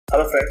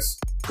Hello friends,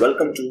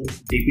 welcome to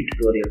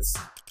dptutorials.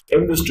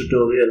 In this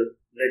tutorial,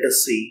 let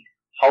us see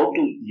how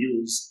to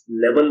use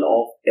level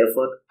of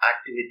effort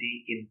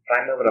activity in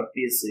Primavera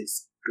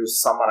P6 to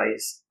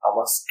summarize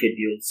our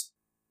schedules.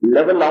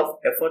 Level of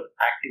effort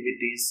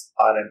activities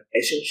are an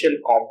essential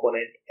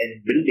component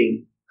in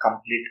building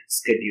complete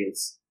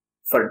schedules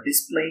for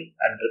displaying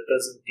and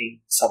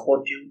representing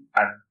supportive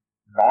and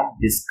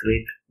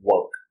non-discrete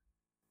work.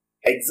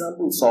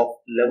 Examples of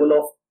level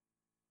of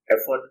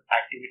effort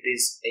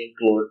activities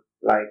include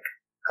like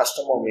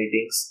customer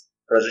meetings,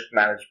 project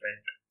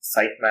management,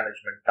 site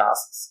management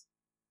tasks,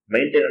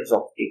 maintenance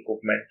of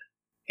equipment,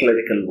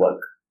 clerical work,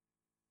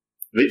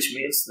 which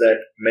means that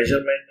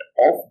measurement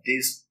of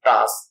these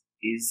tasks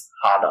is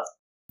harder.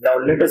 Now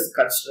let us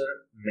consider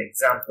an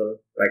example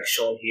like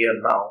shown here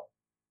now.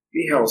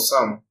 We have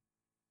some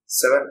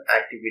 7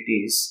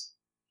 activities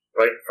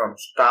right from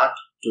start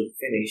to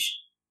finish,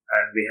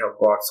 and we have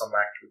got some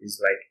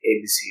activities like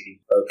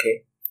ABCD.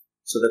 Okay.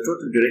 So the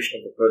total duration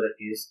of the project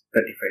is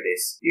 35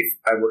 days. If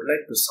I would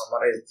like to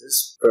summarize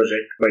this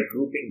project by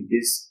grouping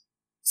these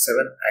 7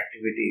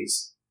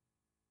 activities,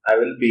 I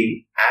will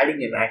be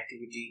adding an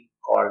activity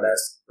called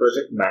as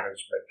project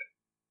management.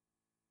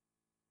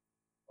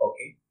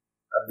 Okay.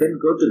 And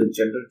then go to the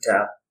general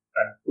tab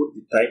and put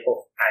the type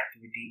of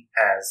activity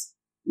as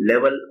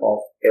level of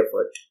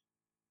effort.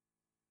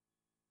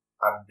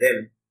 And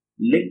then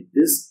link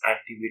this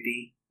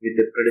activity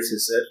with the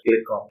predecessor.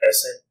 Click on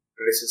Assign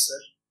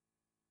Predecessor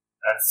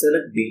and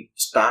select the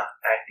start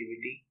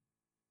activity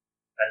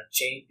and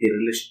change the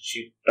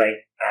relationship type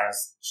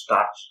as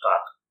start.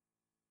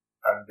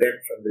 And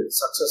then from the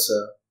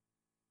successor,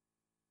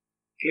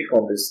 click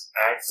on this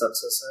add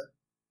successor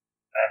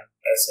and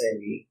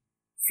assign the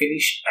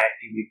finish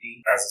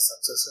activity as a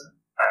successor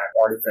and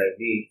modify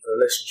the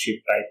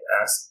relationship type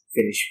as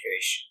finish.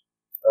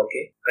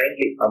 Okay,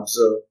 kindly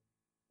observe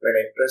when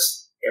I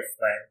press F9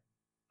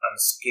 and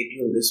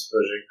schedule this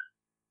project,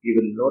 you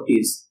will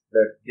notice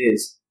that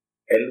this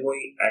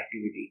LOE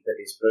activity, that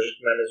is project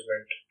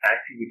management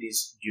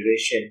activities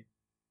duration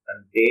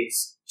and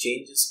dates,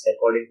 changes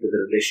according to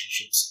the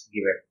relationships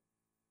given.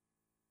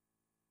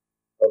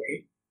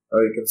 Okay, now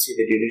you can see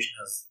the duration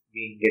has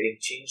been getting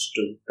changed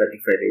to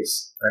 35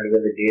 days and even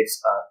the dates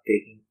are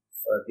taken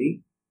for the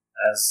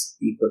as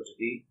equal to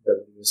the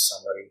WS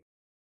summary.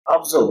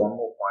 Observe one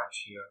more point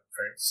here,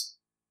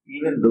 friends.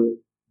 Even though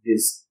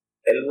this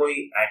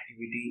LOE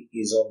activity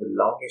is on the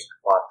longest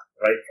path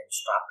right from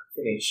start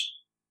to finish,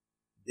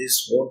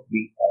 this won't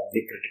be on the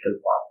critical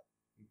path.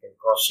 You can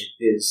cross-check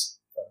this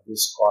from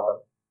this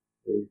column.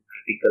 The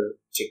critical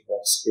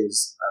checkbox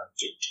is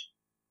unchecked.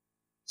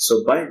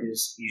 So by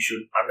this, you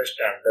should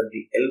understand that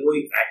the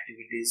LOE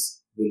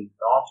activities will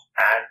not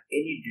add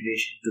any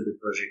duration to the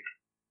project,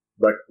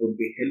 but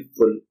would be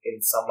helpful in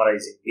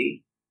summarizing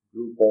the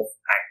group of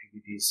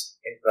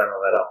activities in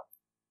Primavera.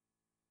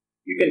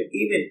 You can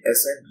even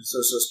assign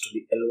resources to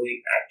the LOE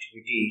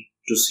activity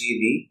to see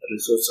the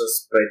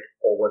resources spread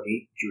over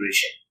the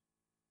duration.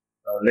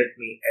 Now let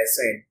me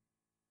assign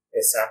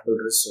a sample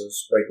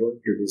resource by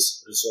going to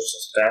this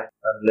resources tab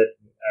and let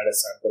me add a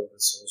sample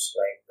resource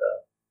like the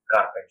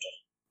carpenter.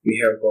 We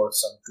have got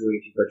some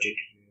 280 budget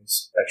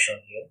units like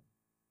shown here.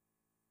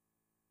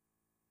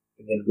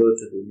 You can go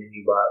to the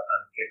menu bar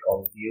and click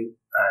on view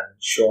and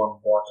show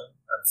on bottom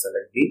and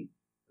select the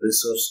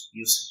resource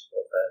usage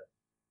profile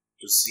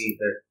to see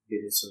that the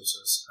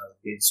resources have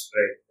been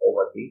spread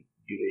over the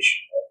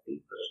duration of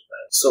the project.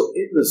 So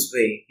in this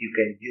way, you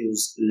can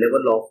use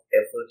level of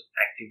effort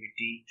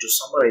activity to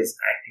summarize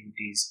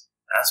activities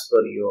as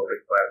per your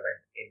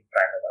requirement in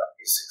Primavera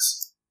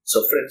P6.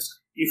 So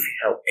friends, if you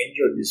have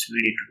enjoyed this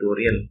video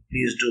tutorial,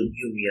 please do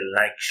give me a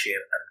like,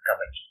 share and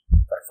comment.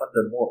 For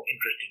further more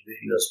interesting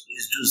videos,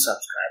 please do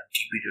subscribe to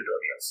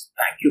dptutorials.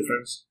 Thank you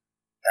friends.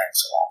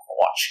 Thanks a lot for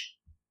watching.